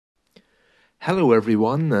Hello,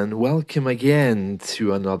 everyone, and welcome again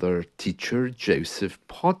to another Teacher Joseph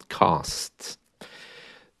podcast.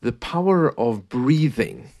 The power of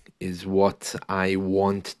breathing is what I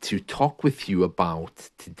want to talk with you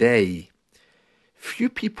about today. Few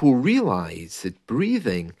people realize that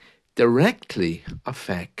breathing directly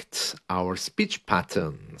affects our speech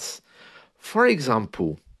patterns. For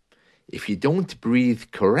example, if you don't breathe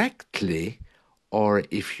correctly, or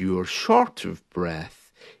if you're short of breath,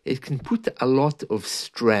 it can put a lot of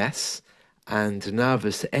stress and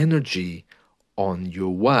nervous energy on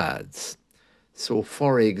your words. So,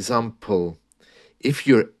 for example, if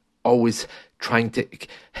you're always trying to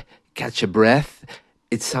catch a breath,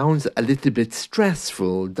 it sounds a little bit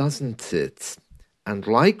stressful, doesn't it? And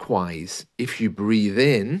likewise, if you breathe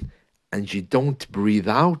in and you don't breathe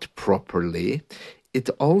out properly, it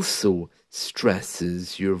also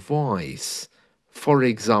stresses your voice. For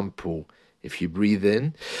example, if you breathe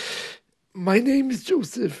in, "My name is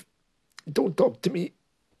Joseph, don't talk to me,"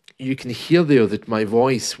 you can hear there that my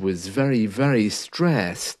voice was very, very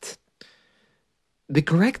stressed. The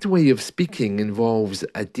correct way of speaking involves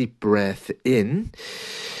a deep breath in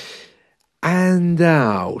and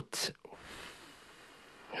out,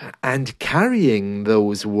 and carrying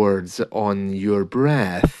those words on your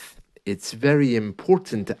breath. It's very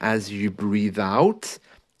important as you breathe out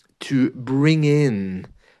to bring in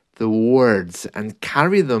the words and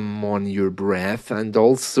carry them on your breath and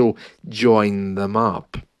also join them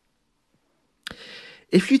up.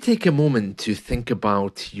 If you take a moment to think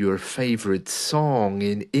about your favorite song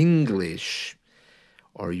in English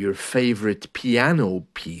or your favorite piano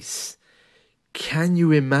piece, can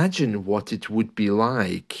you imagine what it would be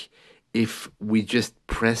like if we just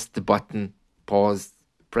pressed the button, paused,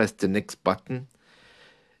 pressed the next button?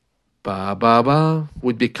 Ba ba ba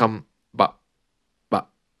would become ba ba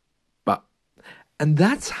ba. And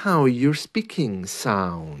that's how your speaking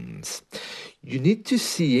sounds. You need to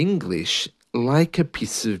see English like a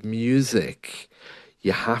piece of music.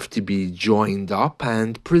 You have to be joined up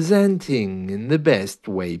and presenting in the best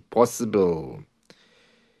way possible.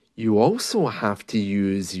 You also have to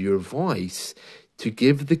use your voice to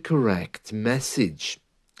give the correct message.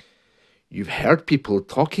 You've heard people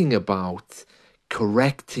talking about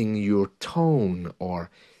correcting your tone or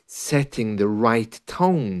setting the right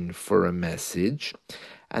tone for a message,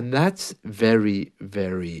 and that's very,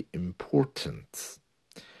 very important.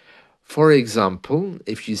 For example,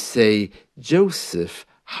 if you say, "Joseph,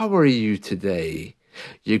 how are you today?"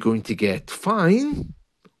 you're going to get "fine,"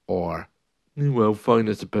 or "well, fine,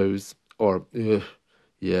 I suppose," or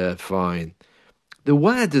 "yeah, fine." The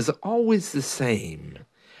word is always the same,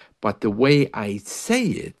 but the way I say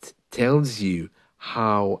it tells you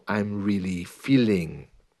how I'm really feeling.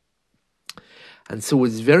 And so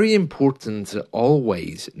it's very important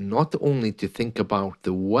always not only to think about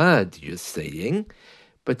the word you're saying,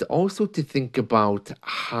 but also to think about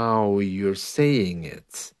how you're saying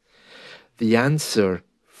it. The answer,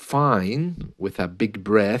 "fine," with a big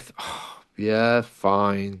breath, "Oh, yeah,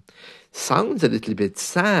 fine," sounds a little bit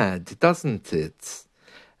sad, doesn't it?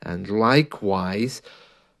 And likewise,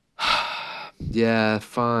 "yeah,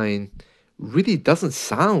 fine," really doesn't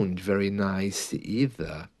sound very nice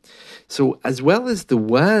either. So as well as the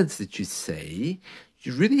words that you say,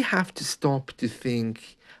 you really have to stop to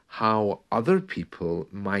think how other people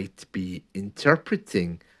might be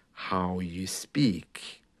interpreting how you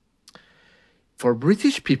speak. For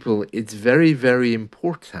British people, it's very, very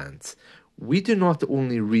important. We do not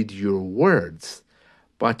only read your words,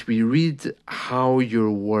 but we read how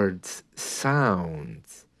your words sound.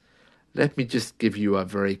 Let me just give you a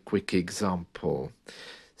very quick example.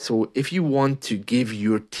 So if you want to give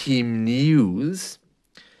your team news,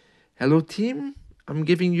 "Hello team, I'm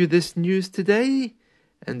giving you this news today,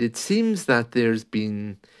 and it seems that there's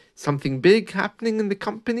been something big happening in the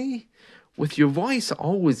company," with your voice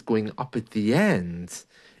always going up at the end,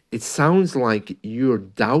 it sounds like you're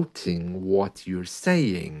doubting what you're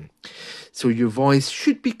saying. So your voice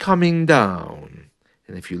should be coming down.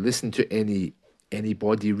 And if you listen to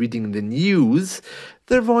anybody reading the news,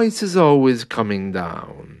 their voice is always coming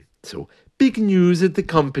down. So, "big news at the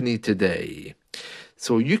company today."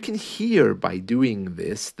 So you can hear by doing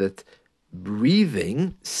this that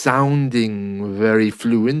breathing, sounding very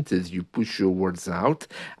fluent as you push your words out,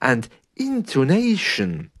 and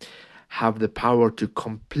intonation have the power to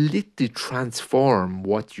completely transform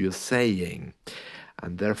what you're saying.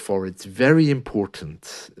 And therefore, it's very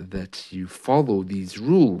important that you follow these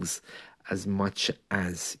rules as much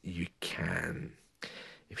as you can.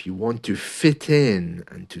 If you want to fit in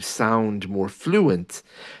and to sound more fluent,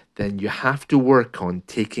 then you have to work on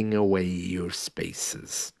taking away your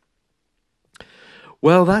spaces.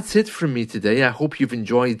 Well, that's it from me today. I hope you've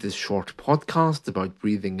enjoyed this short podcast about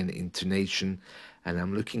breathing and intonation, and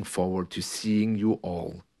I'm looking forward to seeing you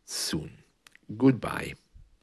all soon. Goodbye.